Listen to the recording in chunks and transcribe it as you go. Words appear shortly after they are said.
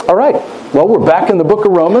All right, well, we're back in the book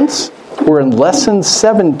of Romans. We're in lesson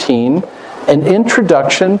 17, an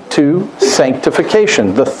introduction to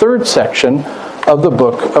sanctification, the third section of the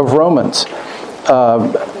book of Romans.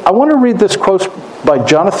 I want to read this quote by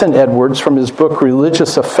Jonathan Edwards from his book,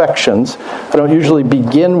 Religious Affections. I don't usually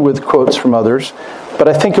begin with quotes from others, but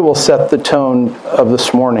I think it will set the tone of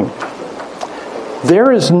this morning.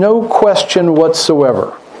 There is no question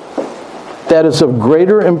whatsoever that is of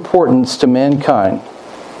greater importance to mankind,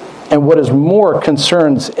 and what is more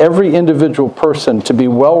concerns every individual person to be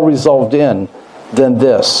well resolved in than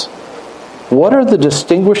this. What are the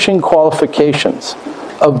distinguishing qualifications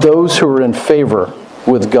of those who are in favor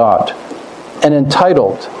with God and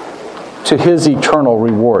entitled to His eternal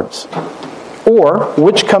rewards? Or,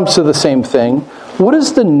 which comes to the same thing, what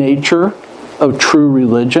is the nature of true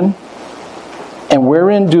religion? And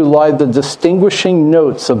wherein do lie the distinguishing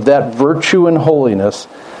notes of that virtue and holiness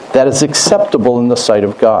that is acceptable in the sight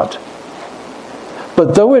of God?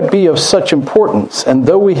 But though it be of such importance, and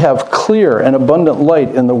though we have clear and abundant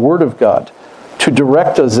light in the Word of God to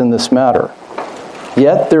direct us in this matter,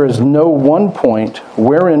 yet there is no one point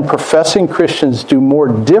wherein professing Christians do more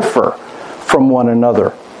differ from one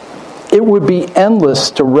another. It would be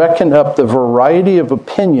endless to reckon up the variety of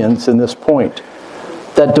opinions in this point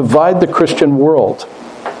that divide the Christian world,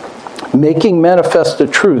 making manifest the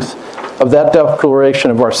truth of that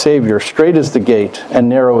declaration of our Savior, straight is the gate and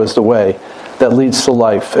narrow is the way that leads to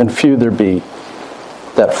life, and few there be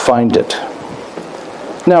that find it.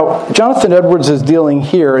 Now, Jonathan Edwards is dealing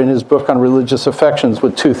here in his book on religious affections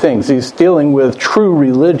with two things. He's dealing with true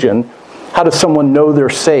religion. How does someone know they're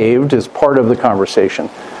saved is part of the conversation.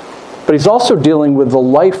 But he's also dealing with the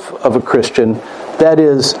life of a Christian. That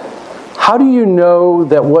is, how do you know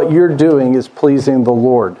that what you're doing is pleasing the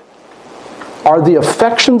Lord? Are the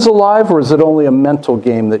affections alive, or is it only a mental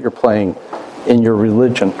game that you're playing in your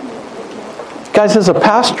religion? Guys, as a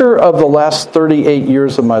pastor of the last 38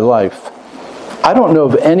 years of my life, I don't know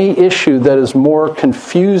of any issue that is more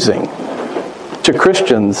confusing to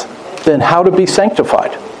Christians than how to be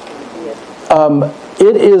sanctified.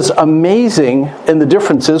 It is amazing in the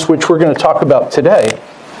differences, which we're going to talk about today,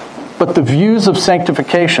 but the views of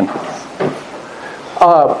sanctification.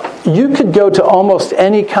 You could go to almost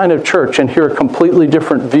any kind of church and hear a completely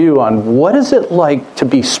different view on what is it like to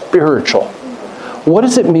be spiritual? What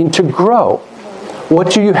does it mean to grow?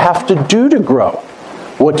 What do you have to do to grow?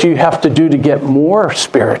 What do you have to do to get more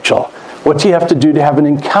spiritual? What do you have to do to have an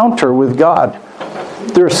encounter with God?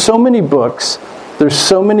 There are so many books, there's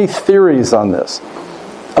so many theories on this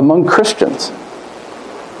among Christians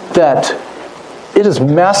that it is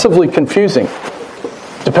massively confusing.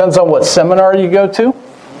 Depends on what seminar you go to,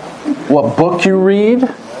 what book you read,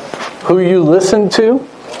 who you listen to.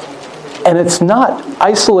 And it's not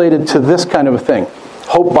isolated to this kind of a thing.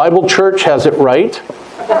 Hope Bible Church has it right.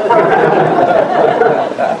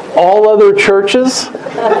 All other churches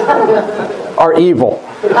are evil.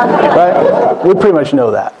 Right? We pretty much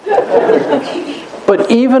know that.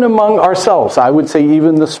 But even among ourselves, I would say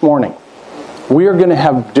even this morning, we are going to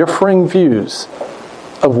have differing views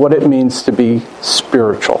of what it means to be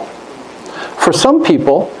spiritual. For some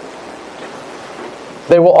people,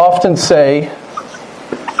 they will often say,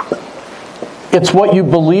 it's what you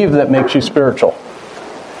believe that makes you spiritual.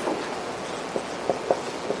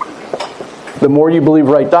 The more you believe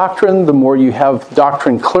right doctrine, the more you have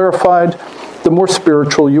doctrine clarified, the more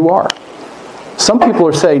spiritual you are. Some people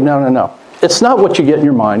are saying, no. It's not what you get in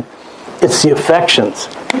your mind. It's the affections.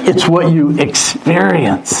 It's what you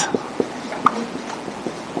experience.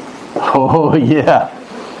 Oh, yeah.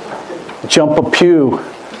 Jump a pew.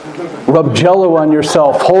 Rub Jell-O on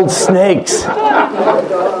yourself. Hold snakes.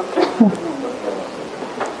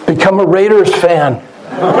 Become a Raiders fan.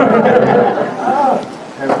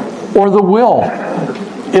 Or the will.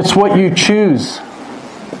 It's what you choose.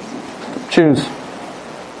 Choose.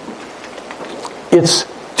 It's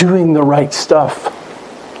doing the right stuff.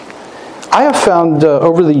 I have found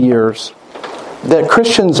over the years that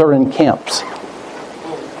Christians are in camps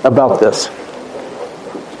about this.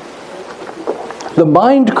 The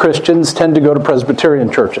mind Christians tend to go to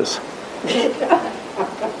Presbyterian churches.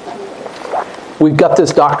 We've got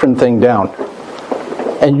this doctrine thing down.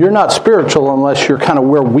 And you're not spiritual unless you're kind of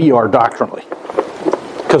where we are doctrinally.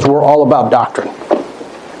 Because we're all about doctrine.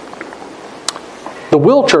 The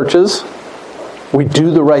will churches, we do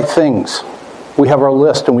the right things. We have our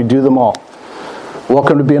list and we do them all.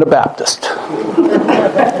 Welcome to being a Baptist.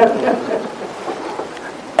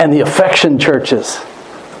 And the affection churches,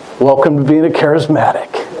 welcome to being a charismatic.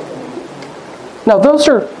 Now those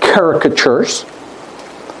are caricatures,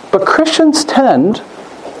 but Christians tend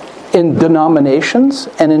in denominations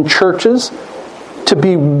and in churches to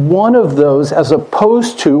be one of those as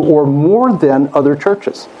opposed to or more than other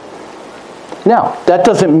churches. Now, that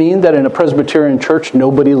doesn't mean that in a Presbyterian church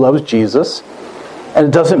nobody loves Jesus, and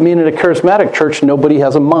it doesn't mean in a charismatic church nobody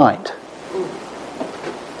has a mind.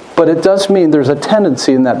 But it does mean there's a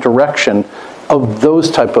tendency in that direction of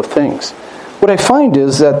those type of things. What I find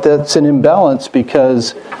is that that's an imbalance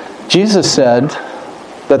because Jesus said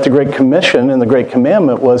that the Great Commission and the Great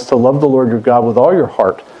Commandment was to love the Lord your God with all your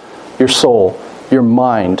heart, your soul, your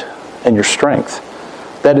mind, and your strength.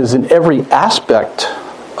 That is, in every aspect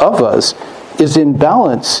of us, is in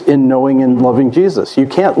balance in knowing and loving Jesus. You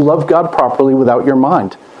can't love God properly without your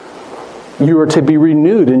mind. You are to be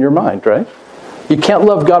renewed in your mind, right? You can't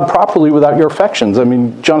love God properly without your affections. I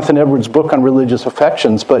mean, Jonathan Edwards' book on religious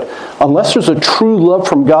affections, but unless there's a true love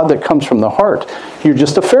from God that comes from the heart, you're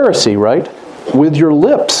just a Pharisee, right? With your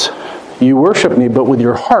lips, you worship me, but with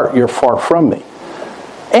your heart, you're far from me.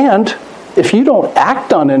 And if you don't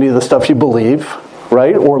act on any of the stuff you believe,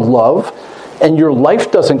 right, or love, and your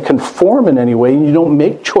life doesn't conform in any way, and you don't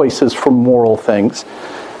make choices for moral things,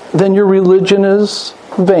 then your religion is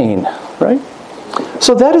vain, right?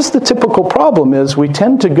 So that is the typical problem, is we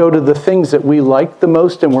tend to go to the things that we like the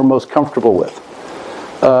most and we're most comfortable with.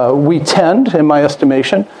 We tend, in my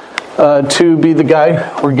estimation, to be the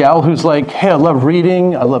guy or gal who's like, hey, I love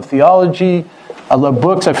reading, I love theology, I love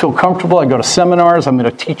books, I feel comfortable, I go to seminars, I'm in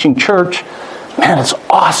a teaching church. Man, it's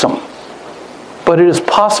awesome. But it is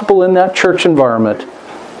possible in that church environment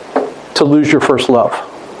to lose your first love.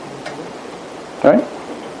 Right?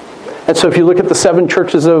 And so if you look at the 7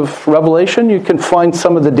 churches of Revelation, you can find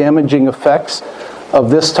some of the damaging effects of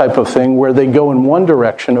this type of thing where they go in one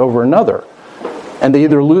direction over another. And they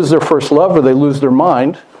either lose their first love or they lose their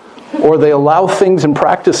mind, or they allow things and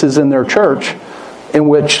practices in their church in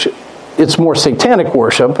which it's more satanic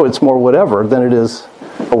worship, or it's more whatever, than it is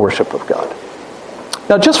a worship of God.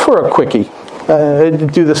 Now, just for a quickie, I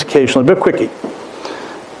do this occasionally, but a quickie.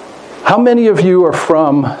 How many of you are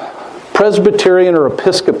from Presbyterian or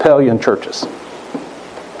Episcopalian churches?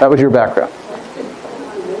 That was your background.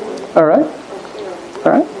 All right.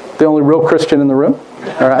 All right. The only real Christian in the room?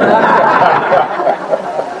 All right.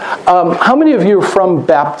 How many of you are from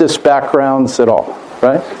Baptist backgrounds at all?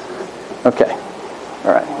 Right? Okay.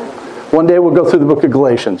 All right. One day we'll go through the book of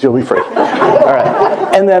Galatians. You'll be free. All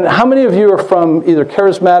right. And then how many of you are from either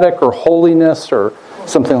charismatic or holiness or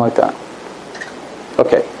something like that?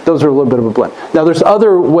 Okay. Those are a little bit of a blend. Now there's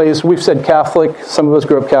other ways. We've said Catholic. Some of us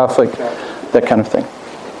grew up Catholic. That kind of thing.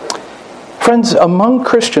 Friends, among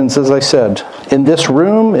Christians, as I said, in this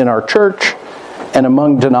room, in our church, and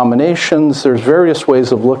among denominations, there's various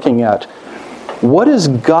ways of looking at what is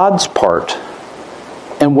God's part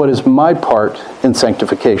and what is my part in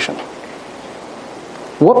sanctification.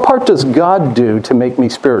 What part does God do to make me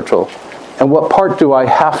spiritual? And what part do I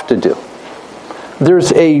have to do?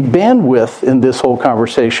 There's a bandwidth in this whole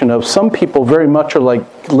conversation of some people very much are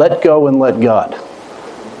like, let go and let God.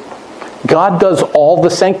 God does all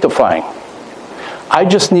the sanctifying. I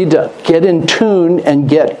just need to get in tune and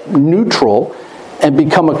get neutral and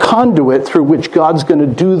become a conduit through which God's going to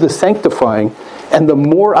do the sanctifying. And the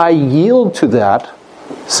more I yield to that,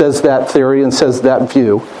 says that theory and says that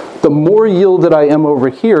view, the more yielded I am over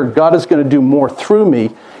here, God is going to do more through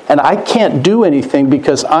me. And I can't do anything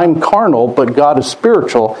because I'm carnal, but God is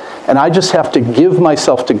spiritual. And I just have to give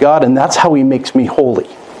myself to God, and that's how He makes me holy.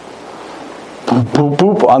 Boop,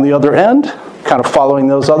 boop. On the other end, kind of following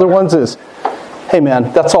those other ones is, hey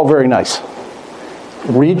man, that's all very nice.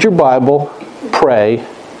 Read your Bible, pray,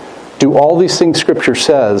 do all these things Scripture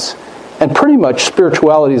says, and pretty much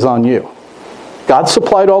spirituality is on you. God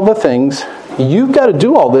supplied all the things. You've got to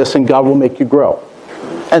do all this, and God will make you grow.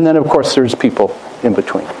 And then, of course, there's people in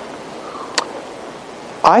between.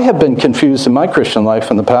 I have been confused in my Christian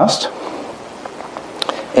life in the past,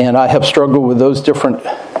 and I have struggled with those different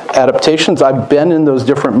adaptations. I've been in those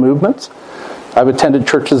different movements. I've attended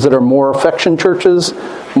churches that are more affection churches,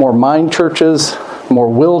 more mind churches, more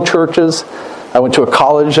will churches. I went to a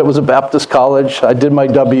college that was a Baptist college. I did my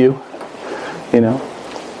W,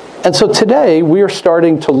 And so today we are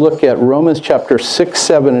starting to look at Romans chapter 6,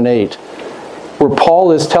 7, and 8, where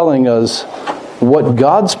Paul is telling us what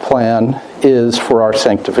God's plan is for our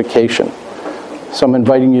sanctification. So I'm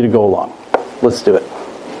inviting you to go along. Let's do it.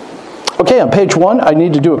 Okay, on page 1, I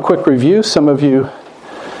need to do a quick review. Some of you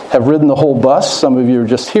have ridden the whole bus. Some of you are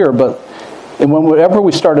just here. But whenever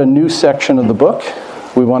we start a new section of the book,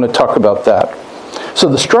 we want to talk about that. So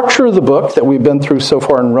the structure of the book that we've been through so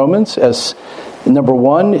far in Romans, as number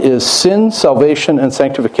 1 is sin, salvation, and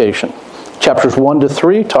sanctification. Chapters 1 to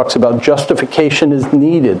 3 talks about justification is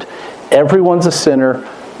needed. Everyone's a sinner.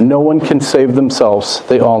 No one can save themselves.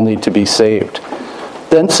 They all need to be saved.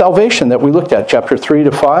 Then salvation that we looked at, chapter 3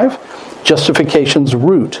 to 5, justification's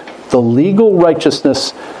root, the legal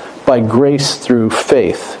righteousness by grace through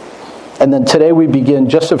faith. And then today we begin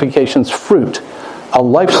justification's fruit, a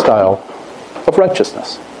lifestyle of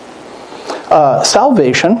righteousness.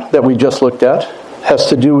 Salvation that we just looked at has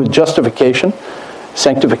to do with justification,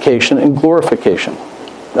 sanctification, and glorification.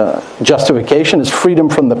 Justification is freedom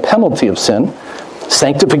from the penalty of sin.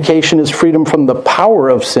 Sanctification is freedom from the power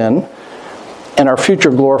of sin. And our future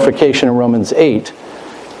glorification in Romans 8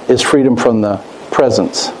 is freedom from the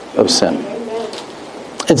presence of sin.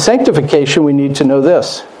 In sanctification, we need to know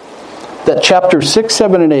this, that chapters 6,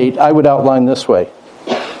 7, and 8, I would outline this way.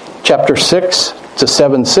 Chapter 6 to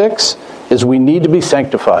 7:6 is we need to be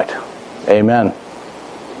sanctified. Amen.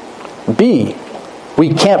 B,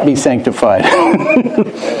 we can't be sanctified.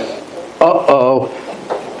 Oh,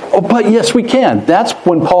 but yes, we can. That's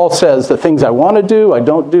when Paul says the things I want to do, I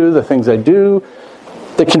don't do, the things I do,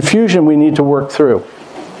 the confusion we need to work through.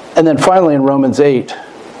 And then finally in Romans 8,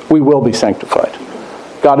 we will be sanctified.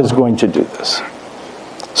 God is going to do this.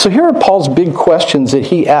 So here are Paul's big questions that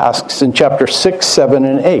he asks in chapter 6, 7,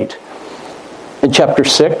 and 8. In chapter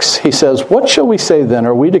 6, he says, "What shall we say then?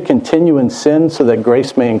 Are we to continue in sin so that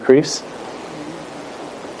grace may increase?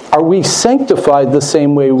 Are we sanctified the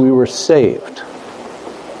same way we were saved?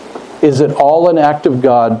 Is it all an act of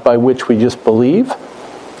God by which we just believe?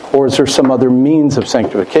 Or is there some other means of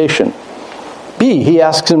sanctification?" B, he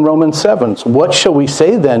asks in Romans 7, "What shall we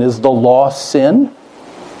say then? Is the law sin?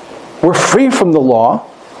 We're free from the law,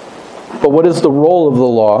 but what is the role of the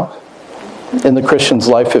law in the Christian's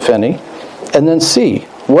life, if any?" And then C,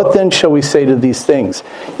 "What then shall we say to these things?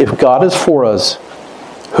 If God is for us,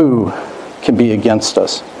 who can be against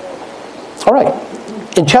us?" All right.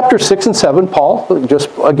 In chapter 6 and 7, Paul, just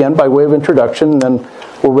again by way of introduction, and then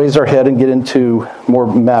we'll raise our head and get into more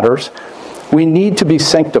matters. We need to be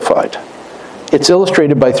sanctified. It's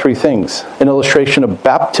illustrated by three things. An illustration of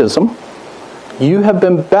baptism. You have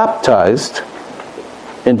been baptized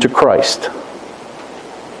into Christ.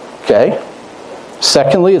 Okay?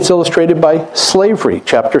 Secondly, it's illustrated by slavery.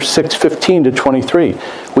 Chapter 6, 15 to 23.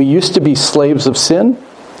 We used to be slaves of sin,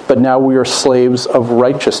 but now we are slaves of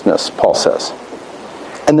righteousness, Paul says.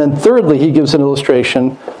 And then thirdly, he gives an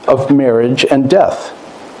illustration of marriage and death.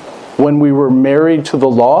 When we were married to the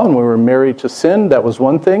law and we were married to sin, that was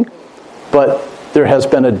one thing. But there has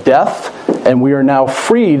been a death, and we are now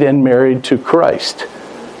freed and married to Christ.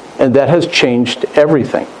 And that has changed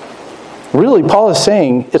everything. Really, Paul is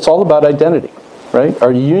saying it's all about identity, right?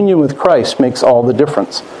 Our union with Christ makes all the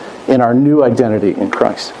difference in our new identity in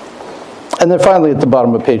Christ. And then finally, at the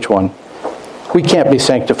bottom of page 1, we can't be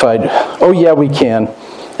sanctified. Oh yeah, we can.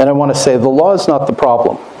 And I want to say the law is not the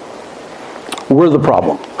problem. We're the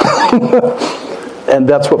problem. And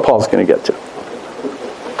that's what Paul's going to get to.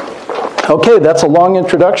 Okay, that's a long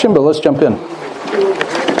introduction, but let's jump in.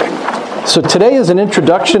 So today is an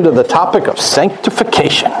introduction to the topic of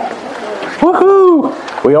sanctification. Woohoo!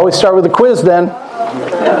 We always start with a quiz then.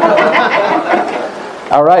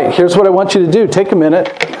 All right, here's what I want you to do. Take a minute.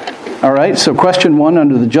 All right, so question 1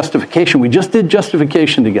 under the justification. We just did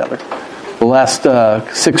justification together the last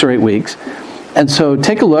 6 or 8 weeks. And so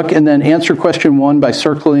take a look and then answer question 1 by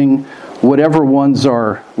circling whatever ones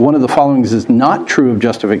are, one of the following is not true of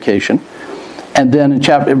justification. And then in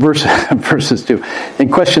verses 2, in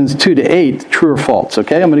questions 2 to 8, true or false.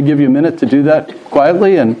 Okay, I'm going to give you a minute to do that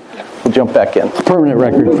quietly and we'll jump back in. Permanent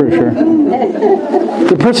record for sure.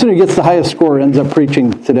 The person who gets the highest score ends up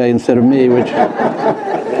preaching today instead of me, which...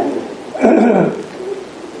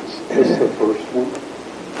 What's the first one?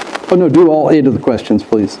 Oh no, do all 8 of the questions,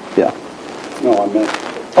 please. Yeah. No, I meant...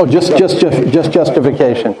 Oh, just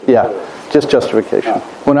justification. Yeah, just justification.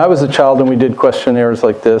 When I was a child and we did questionnaires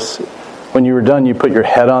like this, when you were done, you put your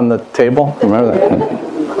head on the table. Remember that?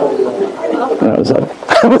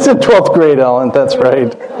 I was in 12th grade, Ellen. That's right.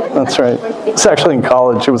 That's right. It's actually in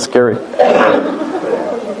college. It was scary.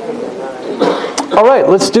 All right,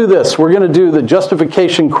 let's do this. We're going to do the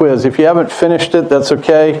justification quiz. If you haven't finished it, that's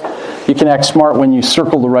okay. You can act smart when you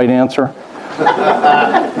circle the right answer.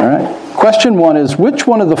 All right. Question 1 is, which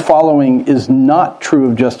one of the following is not true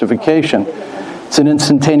of justification? It's an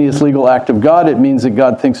instantaneous legal act of God. It means that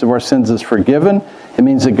God thinks of our sins as forgiven. It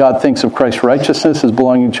means that God thinks of Christ's righteousness as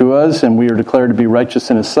belonging to us, and we are declared to be righteous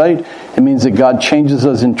in His sight. It means that God changes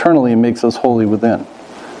us internally and makes us holy within.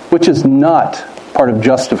 Which is not part of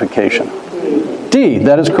justification? D,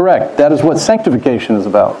 that is correct. That is what sanctification is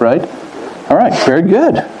about, right? All right, very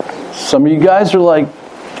good. Some of you guys are like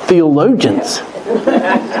theologians.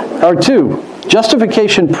 Or 2,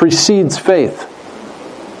 justification precedes faith.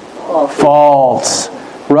 False.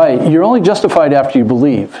 Right. You're only justified after you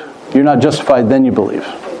believe. You're not justified, then you believe.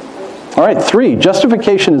 All right, 3,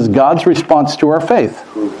 justification is God's response to our faith.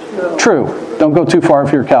 True. Don't go too far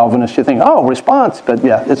if you're a Calvinist. You think, oh, response. But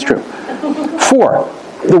yeah, it's true. 4,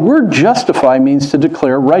 the word justify means to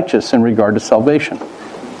declare righteous in regard to salvation.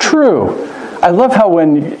 True. I love how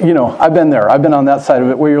when, I've been there. I've been on that side of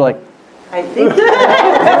it where you're like, I think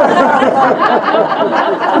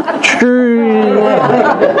true.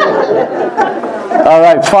 All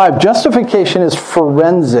right, 5, justification is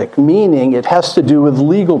forensic, meaning it has to do with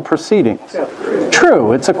legal proceedings.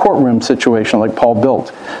 True, it's a courtroom situation like Paul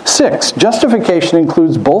built. 6, justification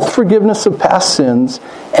includes both forgiveness of past sins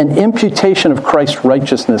and imputation of Christ's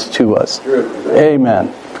righteousness to us. True.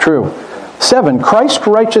 Amen. True. 7, Christ's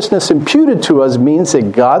righteousness imputed to us means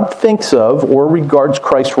that God thinks of or regards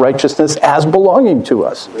Christ's righteousness as belonging to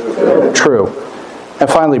us. True. And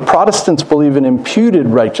finally, Protestants believe in imputed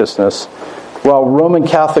righteousness, while Roman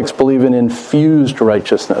Catholics believe in infused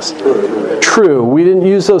righteousness. True. We didn't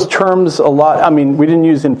use those terms a lot. I mean, we didn't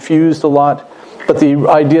use infused a lot, but the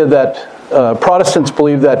idea that Protestants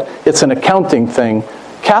believe that it's an accounting thing.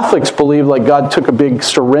 Catholics believe like God took a big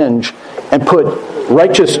syringe and put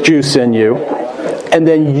righteous juice in you, and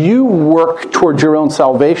then you work towards your own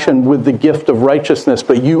salvation with the gift of righteousness,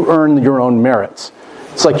 but you earn your own merits.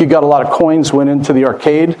 It's like you got a lot of coins, went into the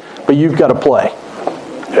arcade, but you've got to play,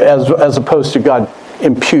 as opposed to God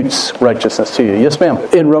imputes righteousness to you. Yes, ma'am.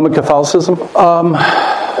 In Roman Catholicism?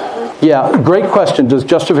 Yeah, great question. Does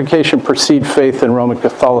justification precede faith in Roman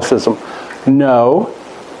Catholicism? No.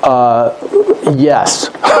 Yes.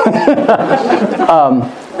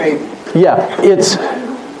 Yeah,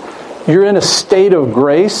 you're in a state of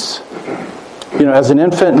grace, as an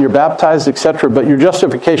infant and you're baptized, etc., but your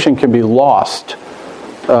justification can be lost.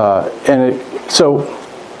 So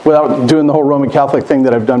without doing the whole Roman Catholic thing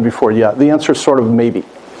that I've done before, yeah, the answer is sort of maybe.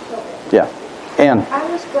 Yeah. Anne? I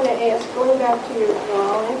was going to ask, going back to your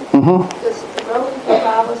drawing, does Roman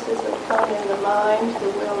Catholicism come in the mind, the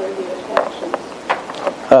will, or the affections?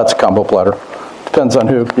 It's a combo platter. Depends on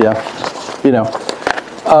who, yeah.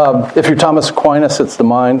 If you're Thomas Aquinas, it's the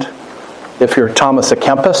mind. If you're Thomas A.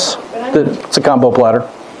 Kempis, it's a combo platter.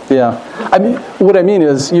 Yeah. What I mean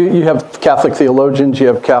is you have Catholic theologians, you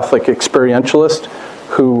have Catholic experientialists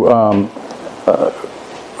who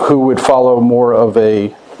would follow more of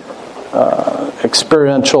a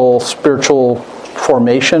experiential, spiritual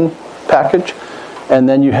formation package. And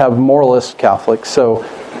then you have moralist Catholics. So,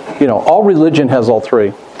 all religion has all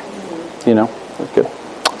three. That's good.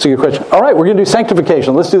 That's a good question. All right, we're going to do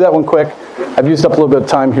sanctification. Let's do that one quick. I've used up a little bit of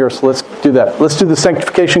time here, so let's do that. Let's do the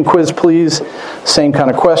sanctification quiz, please. Same kind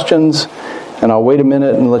of questions. And I'll wait a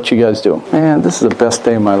minute and let you guys do them. Man, this is the best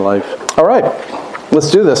day of my life. All right, let's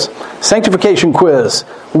do this. Sanctification quiz.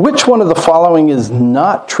 Which one of the following is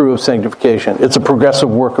not true of sanctification? It's a progressive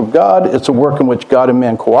work of God. It's a work in which God and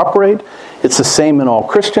man cooperate. It's the same in all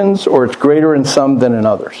Christians, or it's greater in some than in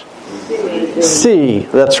others. C,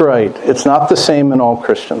 that's right. It's not the same in all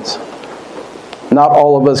Christians. Not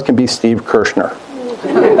all of us can be Steve Kirshner.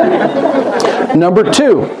 Number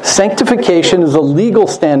 2, sanctification is a legal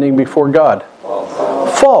standing before God.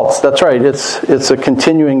 False. That's right. It's a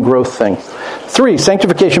continuing growth thing. 3,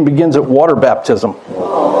 sanctification begins at water baptism.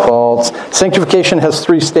 False. Sanctification has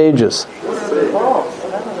 3 stages.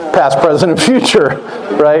 Past, present, and future.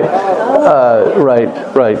 Right?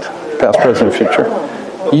 Right. Past, present, and future.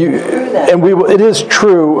 It is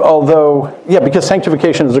true, although, because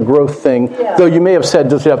sanctification is a growth thing, though you may have said,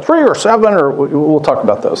 does it have 3 or 7, or we'll talk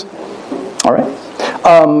about those. All right.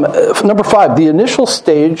 Number 5, the initial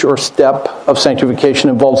stage or step of sanctification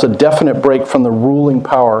involves a definite break from the ruling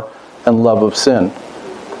power and love of sin.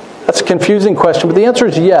 That's a confusing question, but the answer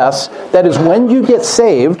is yes. That is, when you get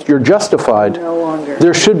saved, you're justified. No longer.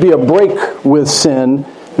 There should be a break with sin.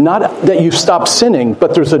 Not that you've stopped sinning,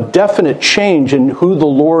 but there's a definite change in who the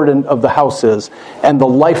Lord of the house is, and the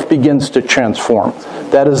life begins to transform.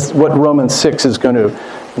 That is what Romans 6 is going to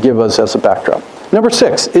give us as a backdrop. Number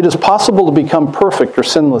 6, it is possible to become perfect or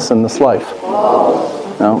sinless in this life.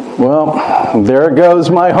 No? Well, there goes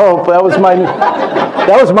my hope. That was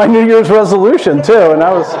my New Year's resolution, too, and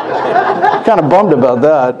I was kind of bummed about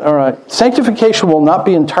that. All right. Sanctification will not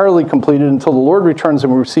be entirely completed until the Lord returns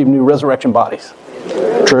and we receive new resurrection bodies.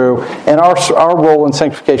 True. And our role in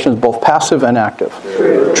sanctification is both passive and active.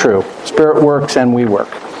 True. Spirit works and we work.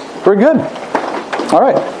 Very good. All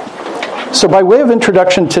right. So by way of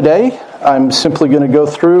introduction today, I'm simply going to go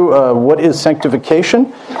through what is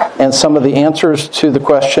sanctification and some of the answers to the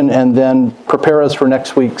question, and then prepare us for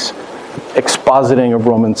next week's expositing of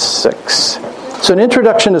Romans 6. So an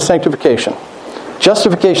introduction to sanctification.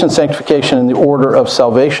 Justification, sanctification in the order of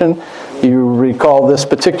salvation. You recall this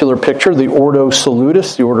particular picture, the Ordo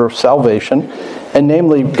Salutis, the order of salvation, and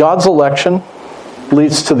namely God's election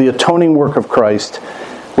leads to the atoning work of Christ,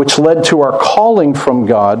 which led to our calling from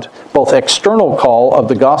God, both external call of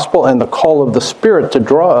the gospel and the call of the Spirit to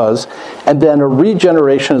draw us, and then a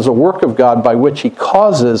regeneration is a work of God by which He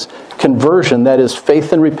causes conversion, that is,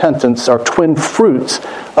 faith and repentance are twin fruits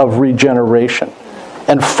of regeneration.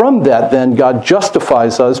 And from that, then, God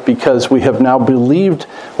justifies us because we have now believed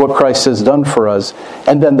what Christ has done for us.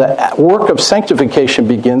 And then the work of sanctification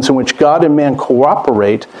begins, in which God and man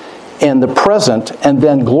cooperate in the present, and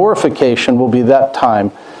then glorification will be that time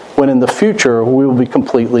when in the future we will be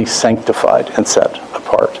completely sanctified and set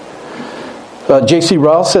apart. J.C.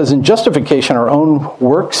 Ryle says, in justification, our own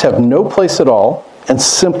works have no place at all, and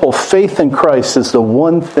simple faith in Christ is the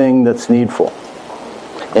one thing that's needful.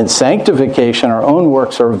 In sanctification, our own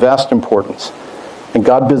works are of vast importance, and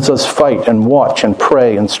God bids us fight and watch and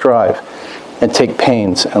pray and strive and take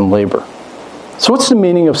pains and labor. So what's the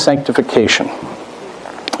meaning of sanctification?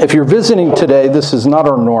 If you're visiting today, this is not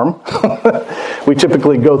our norm. We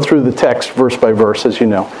typically go through the text verse by verse, as you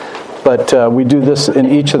know. But we do this in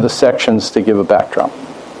each of the sections to give a backdrop.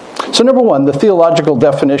 So number one, the theological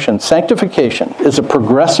definition. Sanctification is a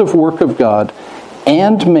progressive work of God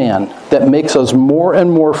and man that makes us more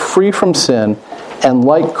and more free from sin and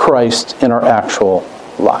like Christ in our actual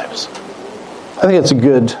lives. I think it's a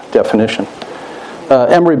good definition.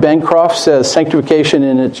 Emery Bancroft says sanctification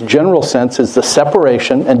in its general sense is the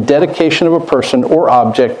separation and dedication of a person or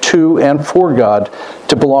object to and for God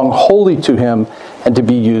to belong wholly to Him and to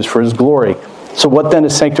be used for His glory. So what then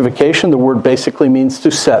is sanctification? The word basically means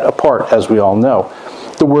to set apart, as we all know.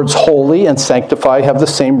 The words holy and sanctify have the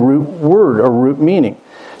same root word or root meaning.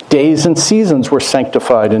 Days and seasons were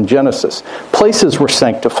sanctified in Genesis. Places were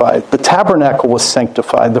sanctified. The tabernacle was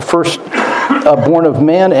sanctified. The first born of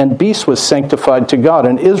man and beast was sanctified to God,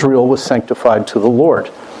 and Israel was sanctified to the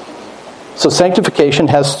Lord. So sanctification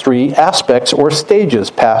has three aspects or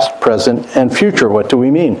stages, past, present, and future. What do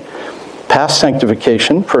we mean? Past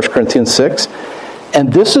sanctification, 1 Corinthians 6.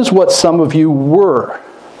 And this is what some of you were.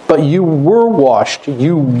 But you were washed,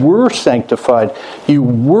 you were sanctified, you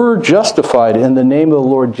were justified in the name of the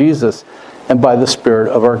Lord Jesus and by the Spirit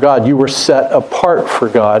of our God. You were set apart for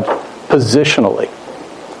God positionally.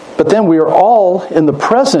 But then we are all in the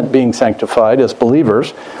present being sanctified as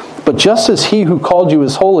believers. But just as He who called you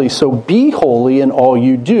is holy, so be holy in all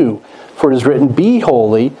you do. For it is written, be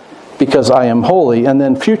holy because I am holy. And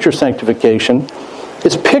then future sanctification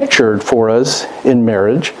is pictured for us in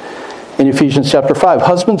marriage. In Ephesians chapter 5,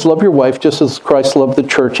 husbands, love your wife just as Christ loved the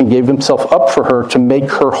church and gave Himself up for her to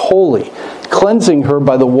make her holy, cleansing her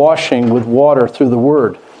by the washing with water through the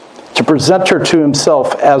word, to present her to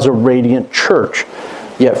Himself as a radiant church,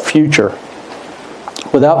 yet future,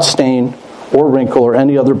 without stain or wrinkle or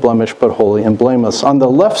any other blemish, but holy and blameless. On the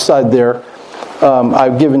left side there,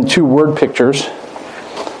 I've given two word pictures,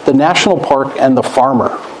 the national park and the farmer.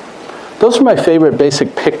 Those are my favorite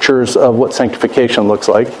basic pictures of what sanctification looks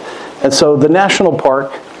like. And so the national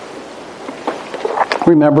park,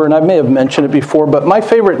 remember, and I may have mentioned it before, but my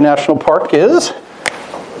favorite national park is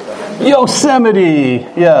Yosemite.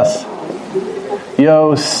 Yes.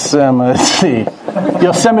 Yosemite.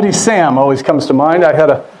 Yosemite Sam always comes to mind. I had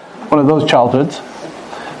one of those childhoods.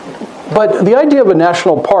 But the idea of a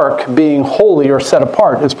national park being holy or set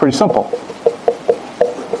apart is pretty simple.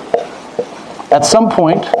 At some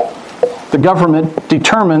point, the government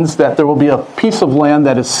determines that there will be a piece of land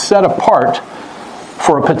that is set apart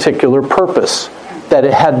for a particular purpose that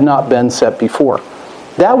it had not been set before.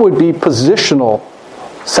 That would be positional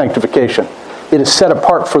sanctification. It is set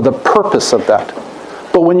apart for the purpose of that.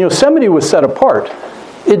 But when Yosemite was set apart,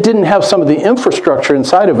 it didn't have some of the infrastructure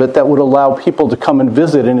inside of it that would allow people to come and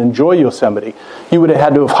visit and enjoy Yosemite. You would have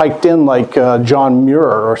had to have hiked in like John Muir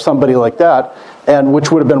or somebody like that, and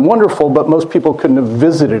which would have been wonderful, but most people couldn't have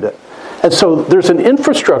visited it. And so there's an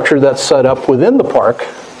infrastructure that's set up within the park,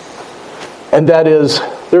 and that is,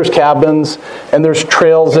 there's cabins, and there's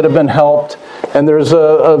trails that have been helped, and there's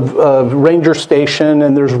a ranger station,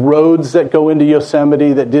 and there's roads that go into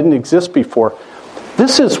Yosemite that didn't exist before.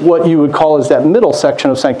 This is what you would call as that middle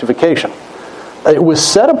section of sanctification. It was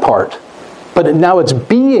set apart, but now it's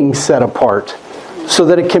being set apart so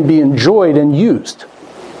that it can be enjoyed and used.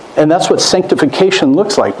 And that's what sanctification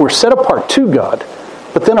looks like. We're set apart to God,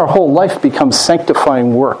 but then our whole life becomes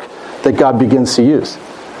sanctifying work that God begins to use.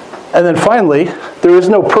 And then finally, there's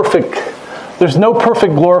no perfect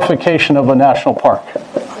glorification of a national park.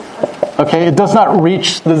 Okay, it does not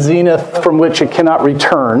reach the zenith from which it cannot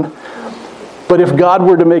return. But if God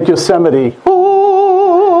were to make Yosemite,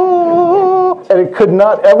 and it could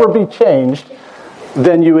not ever be changed,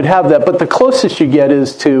 then you would have that. But the closest you get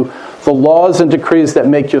is to the laws and decrees that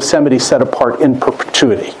make Yosemite set apart in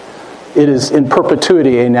perpetuity. It is in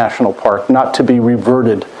perpetuity a national park, not to be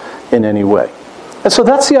reverted in any way. And so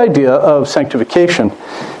that's the idea of sanctification.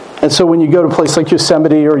 And so when you go to a place like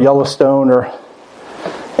Yosemite or Yellowstone or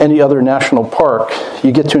any other national park,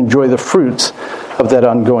 you get to enjoy the fruits of that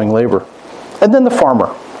ongoing labor. And then the farmer.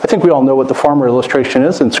 I think we all know what the farmer illustration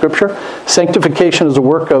is in Scripture. Sanctification is a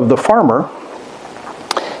work of the farmer,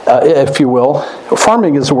 if you will.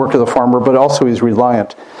 Farming is a work of the farmer, but also he's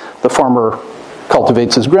reliant. The farmer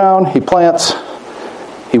cultivates his ground, he plants,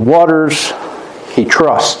 he waters, he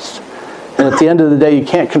trusts. And at the end of the day, you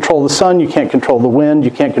can't control the sun, you can't control the wind,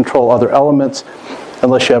 you can't control other elements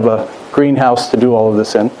unless you have a greenhouse to do all of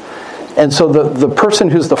this in. And so the person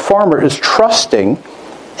who's the farmer is trusting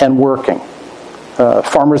and working.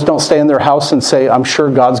 Farmers don't stay in their house and say, I'm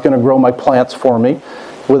sure God's going to grow my plants for me,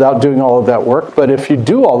 without doing all of that work. But if you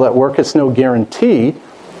do all that work, it's no guarantee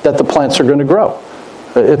that the plants are going to grow.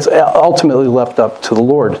 It's ultimately left up to the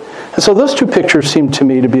Lord. And so those two pictures seem to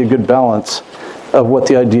me to be a good balance of what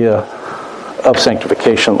the idea of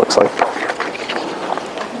sanctification looks like.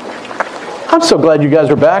 I'm so glad you guys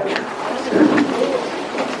are back.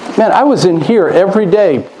 Man, I was in here every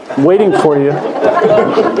day waiting for you. Is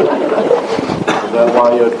that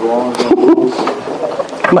why your drawings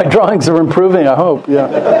improve? My drawings are improving, I hope.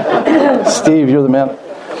 Yeah. Steve, you're the man.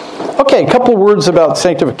 Okay, a couple of words about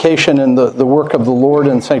sanctification and the work of the Lord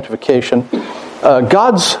in sanctification.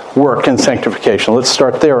 God's work in sanctification. Let's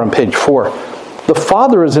start there on page 4. The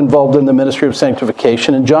Father is involved in the ministry of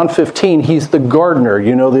sanctification. In John 15, he's the gardener.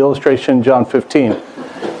 You know the illustration in John 15.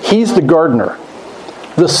 He's the gardener.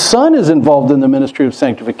 The Son is involved in the ministry of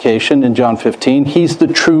sanctification in John 15. He's the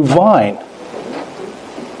true vine.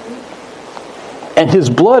 And his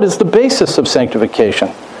blood is the basis of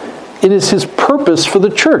sanctification. It is his purpose for the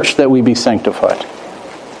church that we be sanctified.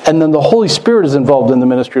 And then the Holy Spirit is involved in the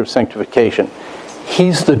ministry of sanctification.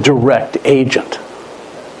 He's the direct agent.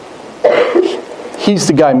 He's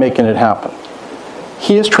the guy making it happen.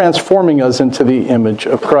 He is transforming us into the image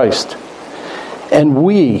of Christ. And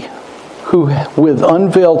we, who with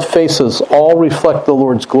unveiled faces all reflect the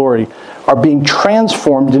Lord's glory, are being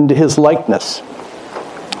transformed into his likeness,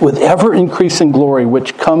 with ever-increasing glory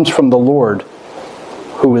which comes from the Lord,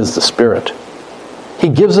 who is the Spirit. He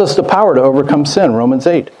gives us the power to overcome sin, Romans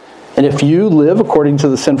 8. And if you live according to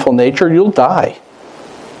the sinful nature, you'll die.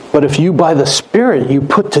 But if you, by the Spirit, you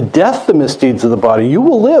put to death the misdeeds of the body, you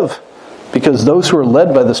will live, because those who are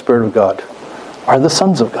led by the Spirit of God are the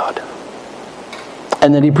sons of God.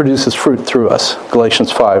 And then he produces fruit through us,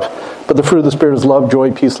 Galatians 5. But the fruit of the Spirit is love,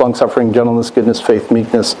 joy, peace, long-suffering, gentleness, goodness, faith,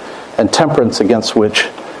 meekness, and temperance, against which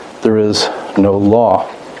there is no law.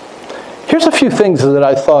 Here's a few things that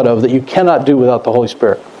I thought of that you cannot do without the Holy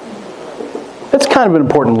Spirit. It's kind of an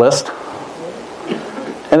important list.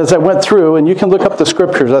 And as I went through, and you can look up the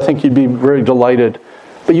scriptures, I think you'd be very delighted.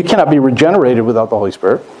 But you cannot be regenerated without the Holy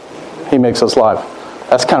Spirit. He makes us alive.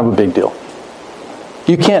 That's kind of a big deal.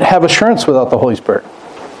 You can't have assurance without the Holy Spirit.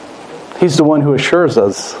 He's the one who assures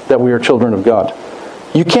us that we are children of God.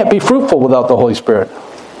 You can't be fruitful without the Holy Spirit.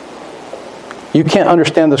 You can't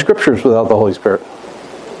understand the scriptures without the Holy Spirit.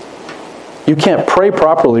 You can't pray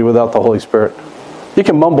properly without the Holy Spirit. You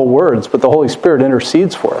can mumble words, but the Holy Spirit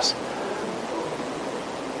intercedes for us.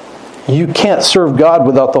 You can't serve God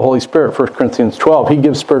without the Holy Spirit, 1 Corinthians 12. He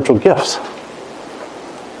gives spiritual gifts.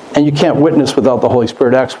 And you can't witness without the Holy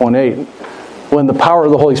Spirit, Acts 1:8. When the power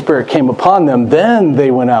of the Holy Spirit came upon them, then they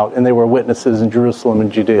went out and they were witnesses in Jerusalem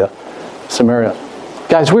and Judea, Samaria.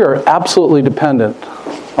 Guys, we are absolutely dependent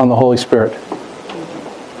on the Holy Spirit.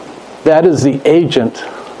 That is the agent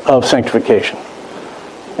of sanctification.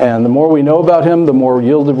 And the more we know about him, the more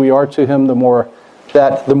yielded we are to him, the more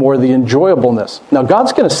the enjoyableness. Now,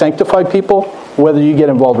 God's going to sanctify people whether you get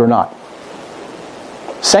involved or not.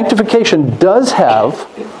 Sanctification does have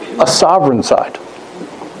a sovereign side.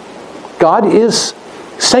 God is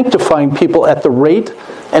sanctifying people at the rate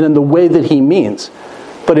and in the way that he means.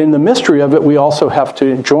 But in the mystery of it, we also have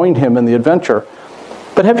to join him in the adventure.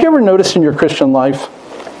 But have you ever noticed in your Christian life?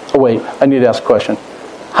 Oh, wait, I need to ask a question.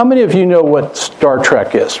 How many of you know what Star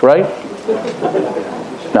Trek is, right?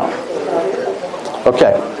 No.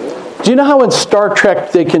 Okay. Do Do you know how in Star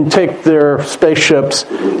Trek they can take their spaceships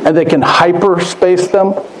and they can hyperspace them?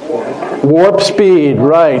 Warp speed,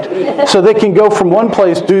 right. So they can go from one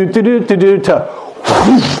place, to,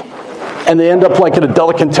 and they end up like in a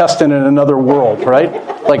delicatessen in another world, right?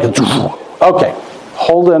 Like, okay,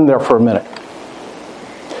 hold in there for a minute.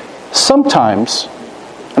 Sometimes,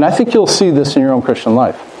 and I think you'll see this in your own Christian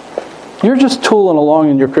life, you're just tooling along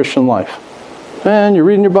in your Christian life. Man, you're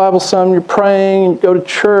reading your Bible some, you're praying, you go to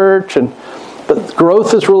church, but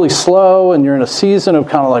growth is really slow, and you're in a season of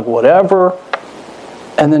kind of like whatever.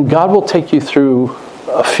 And then God will take you through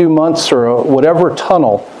a few months or whatever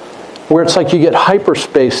tunnel where it's like you get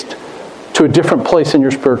hyperspaced to a different place in your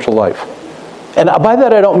spiritual life. And by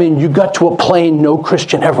that I don't mean you got to a plane no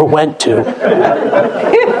Christian ever went to.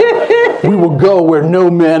 We will go where no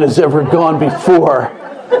man has ever gone before.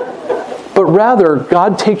 But rather,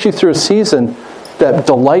 God takes you through a season that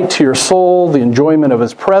delight to your soul, the enjoyment of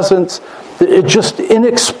His presence. It just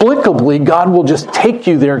inexplicably, God will just take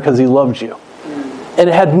you there because He loves you. And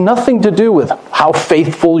it had nothing to do with how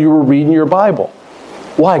faithful you were reading your Bible.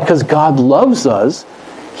 Why? Because God loves us.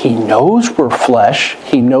 He knows we're flesh.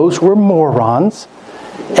 He knows we're morons.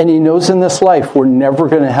 And He knows in this life we're never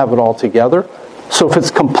going to have it all together. So if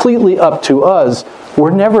it's completely up to us,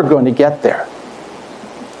 we're never going to get there.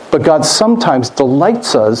 But God sometimes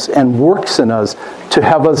delights us and works in us to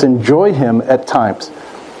have us enjoy Him at times.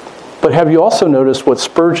 But have you also noticed what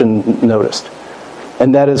Spurgeon noticed?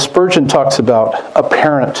 And that is, Spurgeon talks about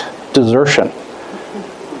apparent desertion.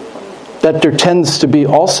 That there tends to be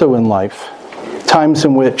also in life times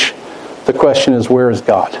in which the question is, where is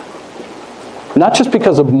God? Not just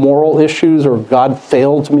because of moral issues or God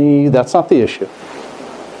failed me, that's not the issue.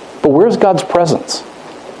 But where is God's presence?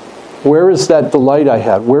 Where is that delight I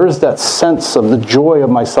had? Where is that sense of the joy of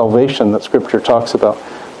my salvation that Scripture talks about?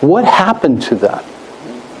 What happened to that?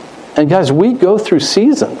 And guys, we go through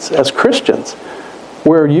seasons as Christians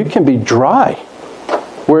where you can be dry,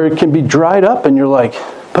 where it can be dried up and you're like,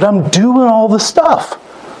 but I'm doing all the stuff.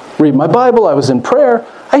 Read my Bible, I was in prayer,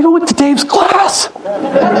 I even went to Dave's class.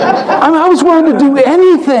 I was willing to do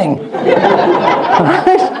anything.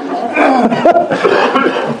 Right?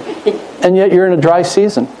 And yet you're in a dry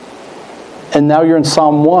season. And now you're in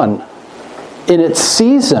Psalm 1. In its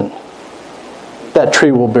season, that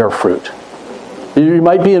tree will bear fruit. You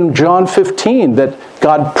might be in John 15, that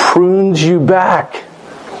God prunes you back.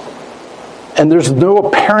 And there's no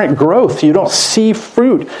apparent growth. You don't see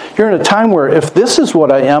fruit. You're in a time where if this is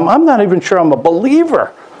what I am, I'm not even sure I'm a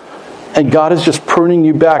believer. And God is just pruning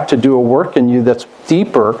you back to do a work in you that's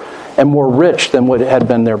deeper and more rich than what had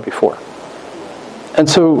been there before. And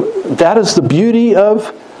so that is the beauty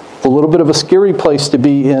of a little bit of a scary place to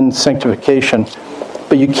be in sanctification.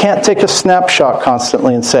 But you can't take a snapshot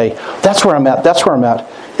constantly and say, that's where I'm at, that's where I'm at.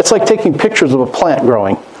 It's like taking pictures of a plant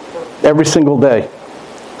growing every single day.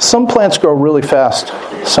 Some plants grow really fast,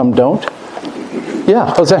 some don't.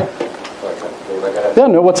 Yeah, Jose. Yeah,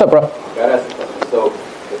 no, what's up, bro? So,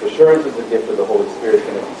 if assurance is a gift of the Holy Spirit,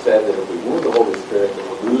 then it be said that if we wound the Holy Spirit, then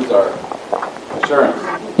we'll lose our assurance.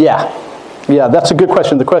 Yeah, that's a good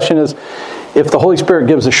question. The question is, if the Holy Spirit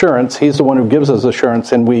gives assurance, He's the one who gives us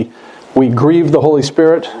assurance, and we grieve the Holy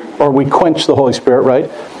Spirit, or we quench the Holy Spirit,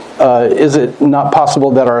 right? Is it not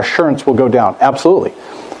possible that our assurance will go down? Absolutely.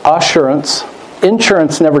 Assurance,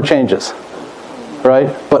 insurance never changes,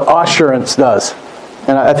 right? But assurance does.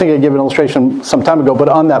 And I think I gave an illustration some time ago, but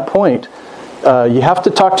on that point, you have to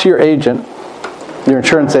talk to your agent, your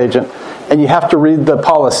insurance agent, and you have to read the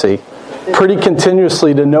policy pretty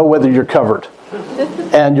continuously to know whether you're covered.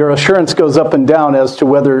 And your assurance goes up and down as to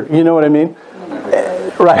whether, you know what I mean?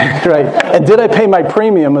 Right. And did I pay my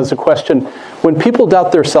premium is a question. When people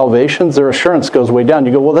doubt their salvations, their assurance goes way down.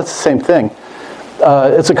 You go, well, that's the same thing.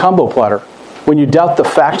 It's a combo platter. When you doubt the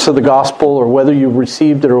facts of the gospel or whether you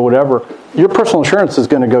received it or whatever, your personal assurance is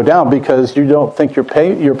going to go down because you don't think your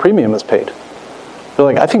premium is paid. You're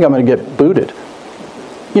like, I think I'm going to get booted.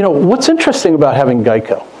 You know, what's interesting about having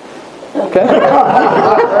Geico? Okay.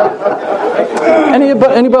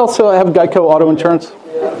 Anybody else have Geico auto insurance?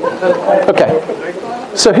 Okay.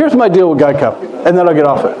 So here's my deal with Geico, and then I'll get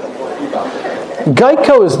off it.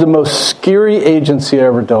 Geico is the most scary agency I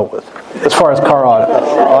ever dealt with, as far as car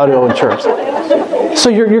auto insurance. So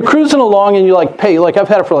you're cruising along and you pay, I've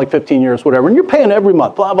had it for 15 years, whatever, and you're paying every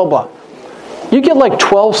month, blah, blah, blah. You get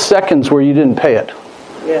 12 seconds where you didn't pay it.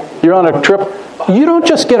 Yeah. You're on a trip. You don't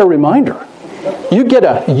just get a reminder. You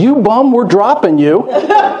get you bum, we're dropping you,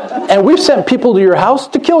 and we've sent people to your house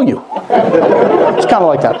to kill you. It's kind of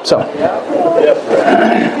like that. So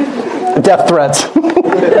Death threats.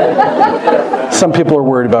 Some people are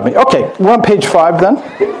worried about me. Okay, we're on page 5 then.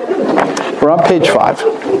 We're on page 5.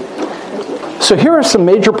 So here are some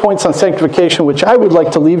major points on sanctification which I would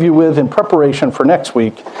like to leave you with in preparation for next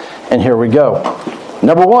week. And here we go.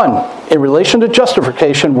 Number 1, in relation to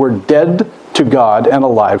justification, we're dead to God and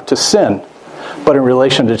alive to sin. But in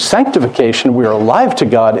relation to sanctification, we are alive to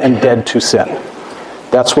God and dead to sin.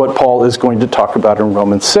 That's what Paul is going to talk about in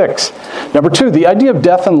Romans 6. Number 2, the idea of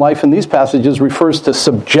death and life in these passages refers to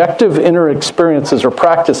subjective inner experiences or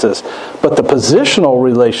practices, but the positional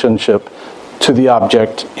relationship to the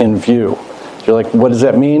object in view. You're like, what does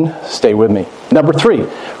that mean? Stay with me. Number 3,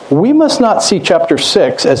 we must not see chapter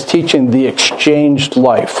 6 as teaching the exchanged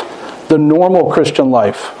life, the normal Christian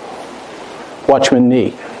life, Watchman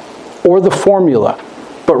Nee, or the formula,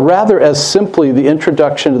 but rather as simply the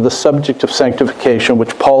introduction to the subject of sanctification,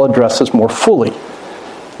 which Paul addresses more fully.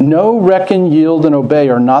 Know, reckon, yield, and obey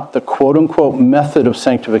are not the quote-unquote method of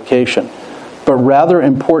sanctification, but rather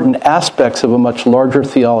important aspects of a much larger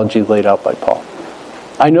theology laid out by Paul.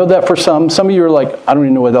 I know that for some of you are like, I don't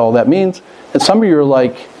even know what all that means, and some of you are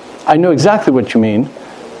like, I know exactly what you mean,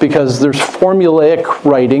 because there's formulaic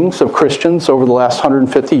writings of Christians over the last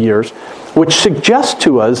 150 years which suggest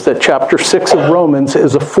to us that chapter 6 of Romans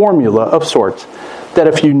is a formula of sorts. That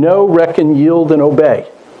if you know, reckon, yield, and obey,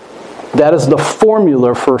 that is the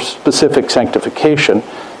formula for specific sanctification.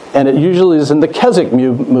 And it usually is in the Keswick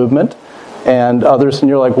movement and others, and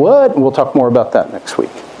you're like, what? And we'll talk more about that next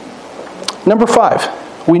week. Number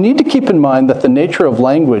 5, we need to keep in mind that the nature of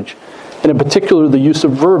language, and in particular the use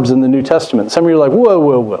of verbs in the New Testament. Some of you are like, whoa.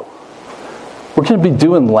 We're going to be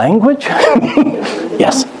doing language?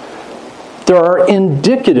 Yes. There are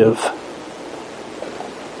indicative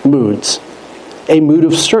moods, a mood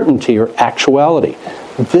of certainty or actuality.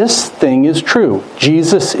 This thing is true.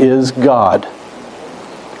 Jesus is God.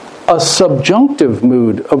 A subjunctive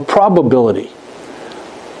mood of probability,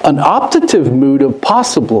 an optative mood of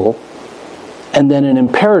possible, and then an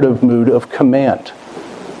imperative mood of command.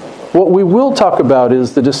 What we will talk about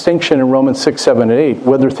is the distinction in Romans 6, 7, and 8,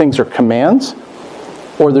 whether things are commands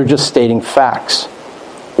or they're just stating facts,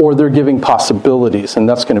 or they're giving possibilities, and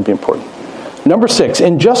that's going to be important. Number 6,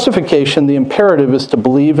 in justification, the imperative is to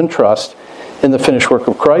believe and trust in the finished work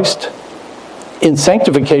of Christ. In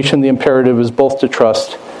sanctification, the imperative is both to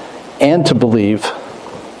trust and to believe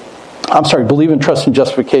and trust in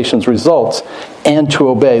justification's results, and to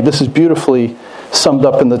obey. This is beautifully summed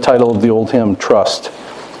up in the title of the old hymn, Trust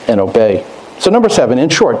and Obey. So number 7, in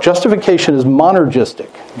short, justification is monergistic.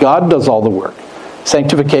 God does all the work.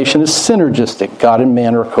 Sanctification is synergistic. God and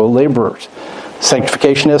man are co-laborers.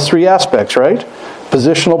 Sanctification has 3 aspects, right?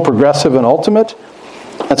 Positional, progressive, and ultimate.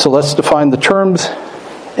 And so let's define the terms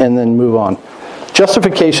and then move on.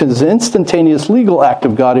 Justification is an instantaneous legal act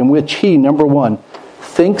of God in which He, number 1,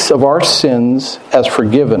 thinks of our sins as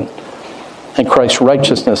forgiven and Christ's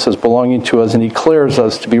righteousness as belonging to us, and He declares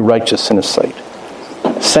us to be righteous in His sight.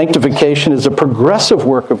 Sanctification is a progressive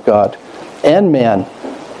work of God and man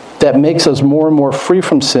that makes us more and more free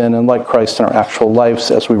from sin and like Christ in our actual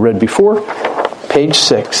lives, as we read before. Page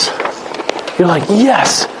 6. You're like,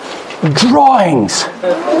 yes, drawings,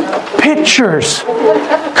 pictures,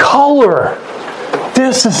 color.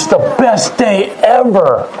 This is the best day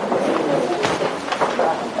ever.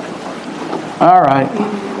 All right.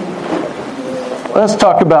 Let's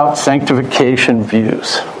talk about sanctification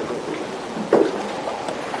views.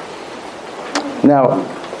 Now,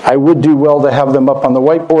 I would do well to have them up on the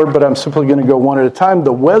whiteboard, but I'm simply going to go one at a time.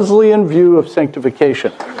 The Wesleyan view of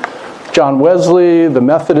sanctification. John Wesley, the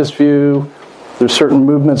Methodist view. There's certain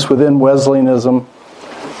movements within Wesleyanism.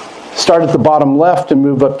 Start at the bottom left and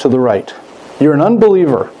move up to the right. You're an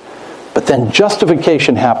unbeliever, but then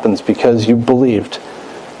justification happens because you believed.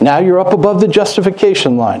 Now you're up above the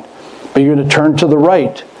justification line, but you're going to turn to the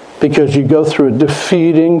right because you go through a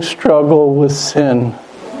defeating struggle with sin.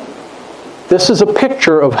 This is a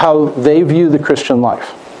picture of how they view the Christian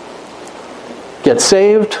life. Get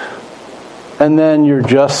saved, and then you're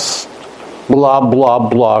just blah, blah,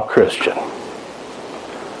 blah Christian.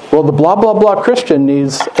 Well, the blah, blah, blah Christian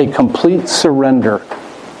needs a complete surrender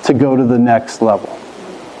to go to the next level.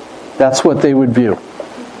 That's what they would view.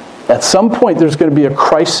 At some point, there's going to be a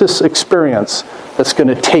crisis experience that's going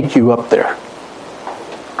to take you up there.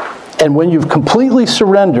 And when you've completely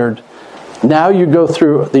surrendered, now you go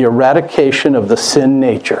through the eradication of the sin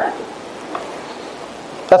nature.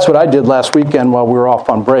 That's what I did last weekend while we were off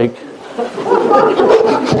on break.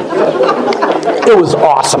 It was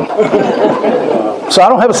awesome. So I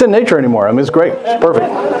don't have a sin nature anymore. I mean, it's great. It's perfect.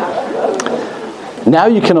 Now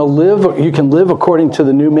you can live according to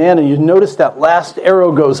the new man, and you notice that last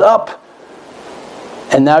arrow goes up,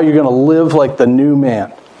 and now you're going to live like the new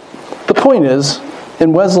man. The point is,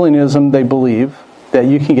 in Wesleyanism, they believe that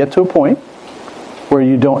you can get to a point where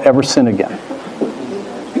you don't ever sin again.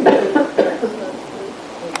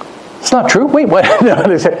 It's not true. Wait, what?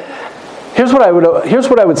 Here's what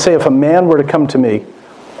I would say if a man were to come to me,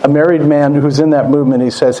 a married man who's in that movement. He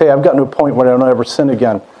says, "Hey, I've gotten to a point where I don't ever sin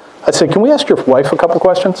again." I'd say, "Can we ask your wife a couple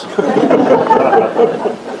questions?"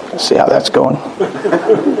 See how that's going.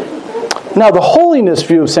 Now, the holiness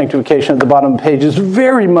view of sanctification at the bottom of the page is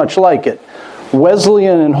very much like it.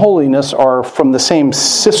 Wesleyan and holiness are from the same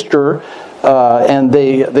sister, and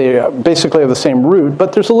they basically have the same root,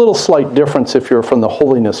 but there's a little slight difference if you're from the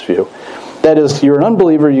holiness view. That is, you're an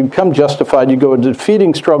unbeliever, you become justified, you go a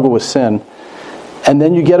defeating struggle with sin, and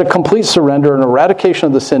then you get a complete surrender and eradication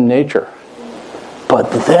of the sin nature. But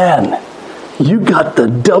then, you got the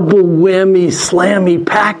double whammy slammy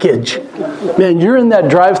package. Man, you're in that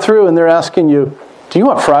drive-thru and they're asking you, "Do you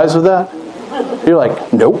want fries with that?" You're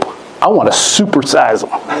like, "Nope, I want to supersize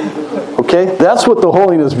them." Okay? That's what the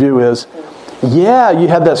holiness view is. Yeah, you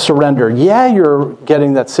have that surrender. Yeah, you're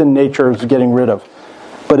getting that sin nature is getting rid of.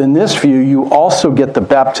 But in this view, you also get the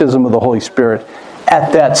baptism of the Holy Spirit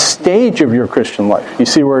at that stage of your Christian life. You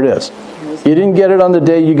see where it is? You didn't get it on the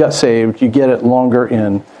day you got saved. You get it longer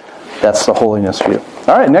in. That's the holiness view.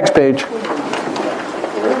 All right, next page.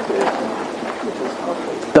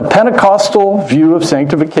 The Pentecostal view of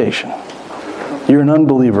sanctification. You're an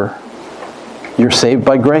unbeliever. You're saved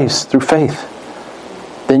by grace through faith.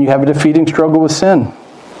 Then you have a defeating struggle with sin.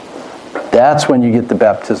 That's when you get the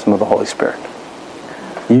baptism of the Holy Spirit.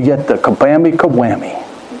 You get the kabammy-kabwhammy.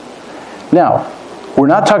 Now, we're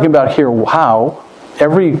not talking about here how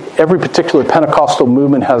every particular Pentecostal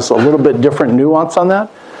movement has a little bit different nuance on that.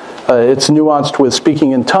 It's nuanced with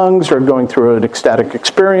speaking in tongues or going through an ecstatic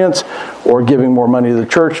experience or giving more money to the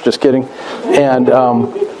church. Just kidding.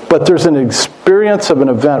 But there's an experience of an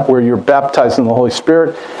event where you're baptized in the Holy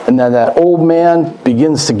Spirit, and then that old man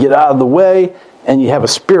begins to get out of the way, and you have a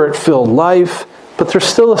Spirit-filled life. But there's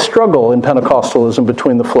still a struggle in Pentecostalism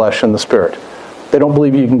between the flesh and the Spirit. They don't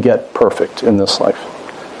believe you can get perfect in this life.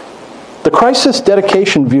 The crisis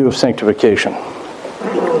dedication view of sanctification.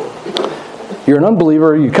 You're an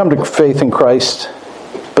unbeliever, you come to faith in Christ,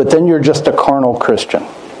 but then you're just a carnal Christian.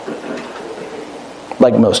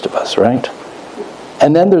 Like most of us, right?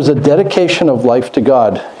 And then there's a dedication of life to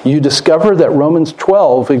God. You discover that Romans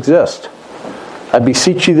 12 exists. I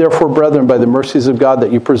beseech you therefore, brethren, by the mercies of God,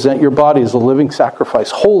 that you present your body as a living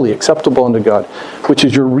sacrifice, holy, acceptable unto God, which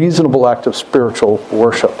is your reasonable act of spiritual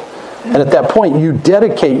worship. And at that point, you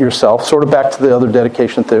dedicate yourself, sort of back to the other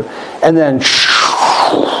dedication thing, and then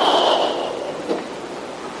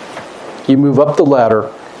you move up the ladder,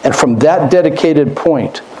 and from that dedicated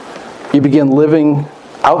point, you begin living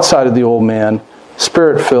outside of the old man,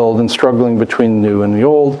 Spirit-filled and struggling between the new and the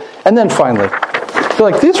old. And then finally,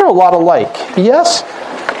 you're like, these are a lot alike. Yes?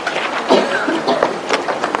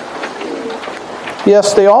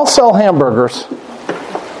 Yes, they all sell hamburgers.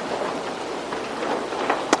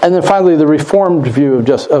 And then finally, the Reformed view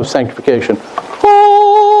of sanctification.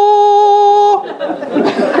 Oh!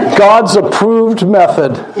 God's approved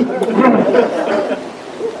method.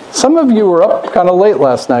 Some of you were up kind of late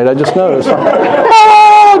last night. I just noticed.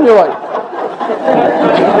 Oh! And you're like...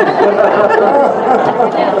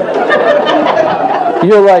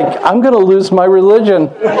 You're like, I'm going to lose my religion.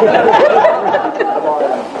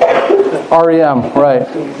 REM, right.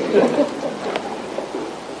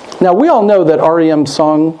 Now, we all know that REM's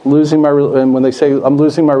song, Losing My Religion, when they say, I'm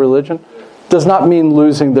losing my religion, does not mean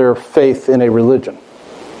losing their faith in a religion.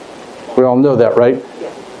 We all know that, right?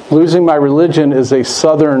 Losing my religion is a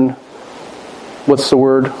southern, what's the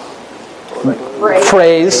word?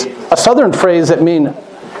 Phrase. A southern phrase that means,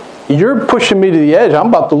 you're pushing me to the edge, I'm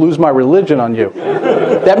about to lose my religion on you.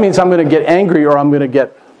 That means I'm going to get angry or I'm going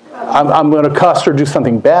to cuss or do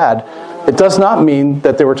something bad. It does not mean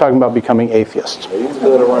that they were talking about becoming atheists. Yeah,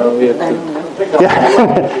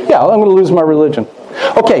 I'm going to lose my religion.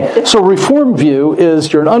 Okay, so Reformed view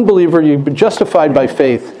is you're an unbeliever, you've been justified by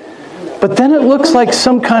faith, but then it looks like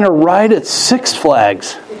some kind of ride at Six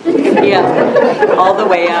Flags. Yeah, all the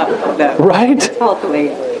way up, though. Right? All the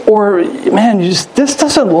way up. Or, man, this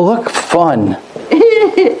doesn't look fun.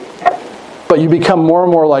 But you become more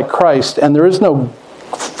and more like Christ, and there is no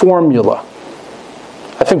formula.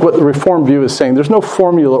 I think what the Reformed view is saying, there's no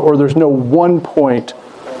formula or there's no one point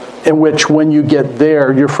in which when you get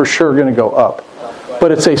there, you're for sure going to go up.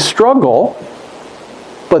 But it's a struggle,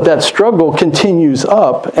 but that struggle continues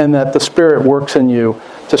up, and that the Spirit works in you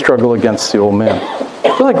to struggle against the old man.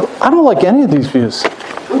 You're like, I don't like any of these views.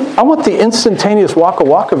 I want the instantaneous waka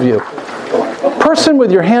waka view. person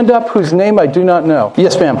with your hand up whose name I do not know.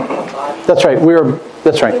 Yes, ma'am. That's right.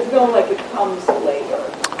 That's right. There's no like it comes later.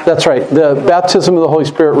 That's right. The baptism of the Holy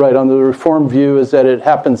Spirit, right, under the Reformed view is that it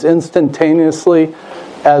happens instantaneously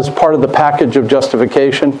as part of the package of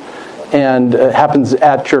justification and happens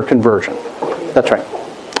at your conversion. That's right.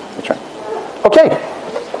 That's right. Okay.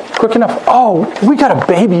 Quick enough. Oh, we got a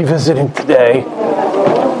baby visiting today.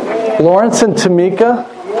 Lawrence and Tamika,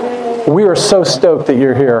 we are so stoked that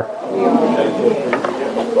you're here.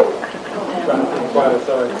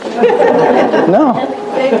 No.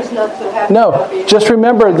 David's not so happy. No. Just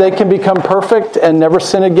remember, they can become perfect and never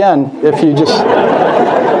sin again if you just...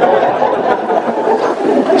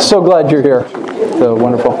 So glad you're here. So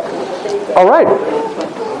wonderful. All right.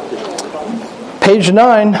 Page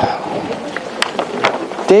 9.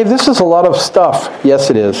 Dave, this is a lot of stuff. Yes,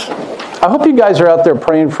 it is. I hope you guys are out there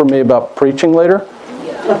praying for me about preaching later,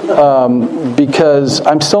 because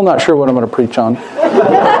I'm still not sure what I'm going to preach on.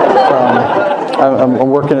 I'm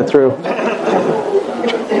working it through.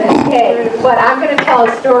 Okay, but I'm going to tell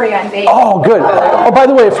a story on David. Oh, good. Oh, by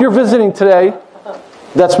the way, if you're visiting today,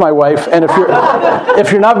 that's my wife, and if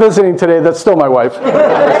you're not visiting today, that's still my wife.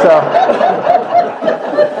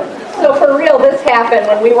 So for real, this happened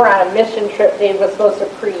when we were on a mission trip. Dave was supposed to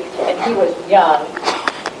preach, and he was young,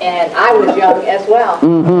 and I was young as well.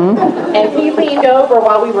 Mm-hmm. And he leaned over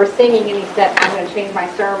while we were singing, and he said, "I'm going to change my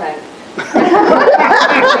sermon."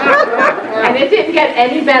 And it didn't get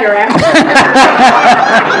any better after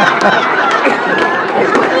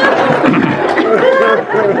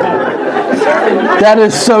That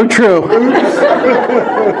is so true.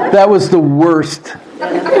 That was the worst.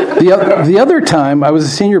 The other time, I was a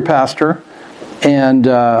senior pastor, and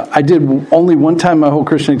I did only one time my whole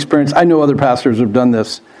Christian experience. I know other pastors have done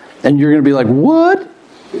this, and you're going to be like, what?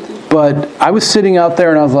 But I was sitting out there,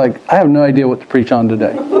 and I was like, I have no idea what to preach on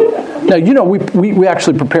today. Now, you know, we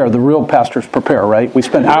actually prepare. The real pastors prepare, right? We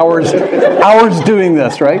spend hours doing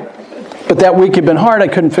this, right? But that week had been hard. I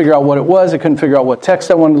couldn't figure out what it was. I couldn't figure out what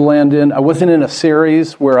text I wanted to land in. I wasn't in a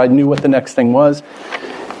series where I knew what the next thing was.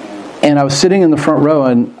 And I was sitting in the front row,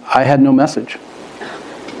 and I had no message.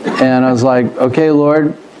 And I was like, okay,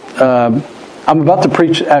 Lord, I'm about to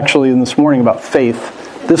preach actually this morning about faith.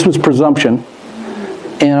 This was presumption.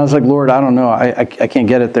 And I was like, Lord, I don't know. I can't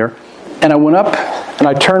get it there. And I went up, and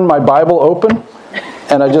I turned my Bible open,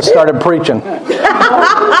 and I just started preaching.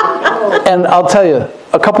 And I'll tell you,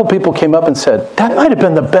 a couple people came up and said, that might have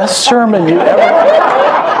been the best sermon you ever heard.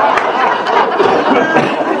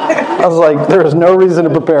 I was like, there is no reason to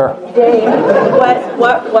prepare. Dave,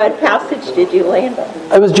 what passage did you land on?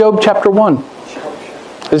 It was Job chapter 1.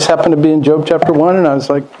 I just happened to be in Job chapter 1, and I was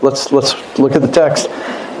like, let's look at the text.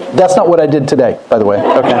 That's not what I did today, by the way.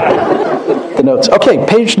 Okay. The notes. Okay,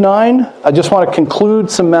 page 9. I just want to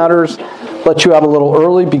conclude some matters, let you out a little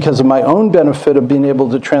early because of my own benefit of being able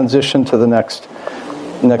to transition to the next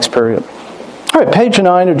period. All right, page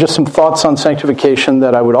 9 are just some thoughts on sanctification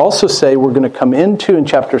that I would also say we're going to come into in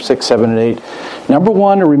chapter 6, 7, and 8. Number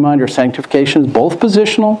 1, a reminder, sanctification is both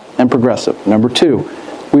positional and progressive. Number 2,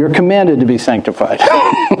 we are commanded to be sanctified.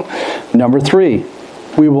 Number 3,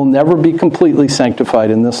 we will never be completely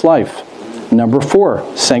sanctified in this life. Number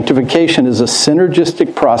 4, sanctification is a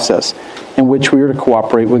synergistic process in which we are to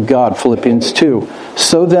cooperate with God. Philippians 2.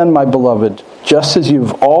 So then, my beloved, just as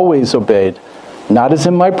you've always obeyed, not as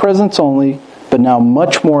in my presence only, but now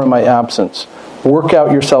much more in my absence, work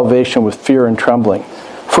out your salvation with fear and trembling.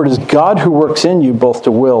 For it is God who works in you both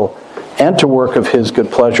to will and to work of his good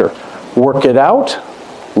pleasure. Work it out,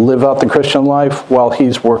 live out the Christian life while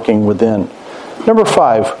he's working within. Number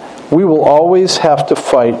 5, we will always have to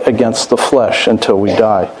fight against the flesh until we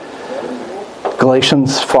die.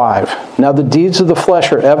 Galatians 5. Now the deeds of the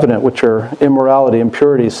flesh are evident, which are immorality,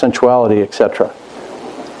 impurity, sensuality, etc.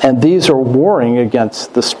 And these are warring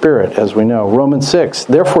against the Spirit, as we know. Romans 6.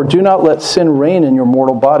 Therefore do not let sin reign in your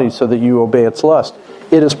mortal body so that you obey its lust.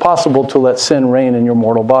 It is possible to let sin reign in your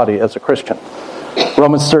mortal body as a Christian.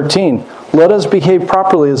 Romans 13. Let us behave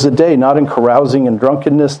properly as a day, not in carousing and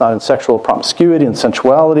drunkenness, not in sexual promiscuity and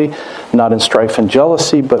sensuality, not in strife and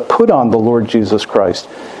jealousy, but put on the Lord Jesus Christ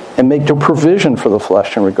and make no provision for the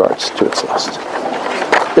flesh in regards to its lust.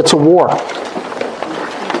 It's a war.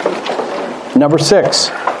 Number 6.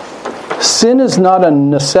 Sin is not a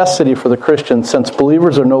necessity for the Christian, since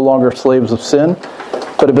believers are no longer slaves of sin,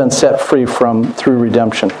 but have been set free through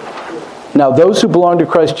redemption. Now, those who belong to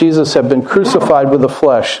Christ Jesus have been crucified with the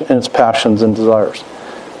flesh and its passions and desires.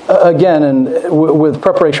 Again, and with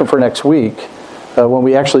preparation for next week, when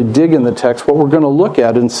we actually dig in the text, what we're going to look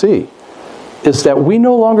at and see is that we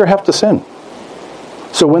no longer have to sin.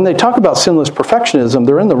 So when they talk about sinless perfectionism,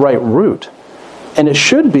 they're in the right route. And it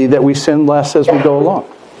should be that we sin less as we go along.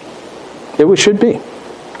 It should be.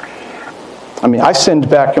 I mean, I sinned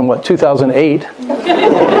back in, 2008.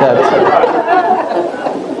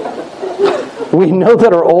 We know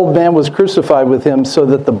that our old man was crucified with him so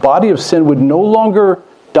that the body of sin would no longer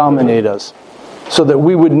dominate us, so that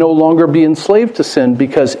we would no longer be enslaved to sin,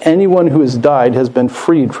 because anyone who has died has been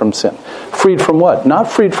freed from sin. Freed from what? Not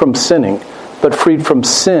freed from sinning, but freed from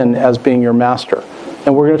sin as being your master.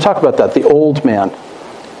 And we're going to talk about that, the old man,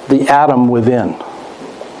 the Adam within.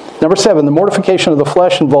 Number 7, the mortification of the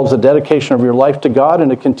flesh involves a dedication of your life to God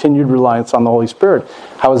and a continued reliance on the Holy Spirit.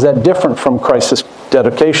 How is that different from Christ's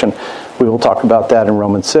dedication? We will talk about that in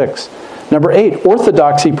Romans 6. Number 8,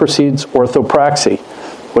 orthodoxy precedes orthopraxy.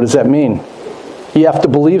 What does that mean? You have to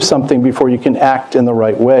believe something before you can act in the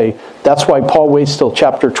right way. That's why Paul waits till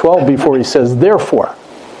chapter 12 before he says, therefore.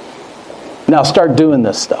 Now start doing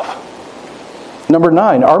this stuff. Number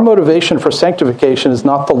 9, our motivation for sanctification is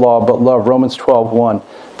not the law, but love. Romans 12:1.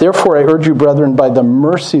 Therefore, I urge you, brethren, by the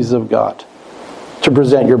mercies of God, to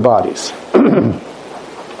present your bodies.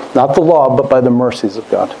 Not the law, but by the mercies of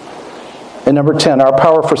God. And number 10, our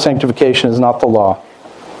power for sanctification is not the law,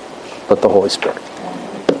 but the Holy Spirit.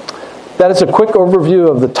 That is a quick overview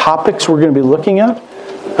of the topics we're going to be looking at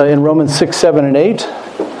in Romans 6, 7, and 8.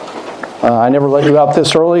 I never let you out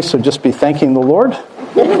this early, so just be thanking the Lord.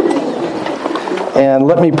 And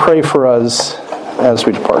let me pray for us as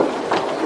we depart.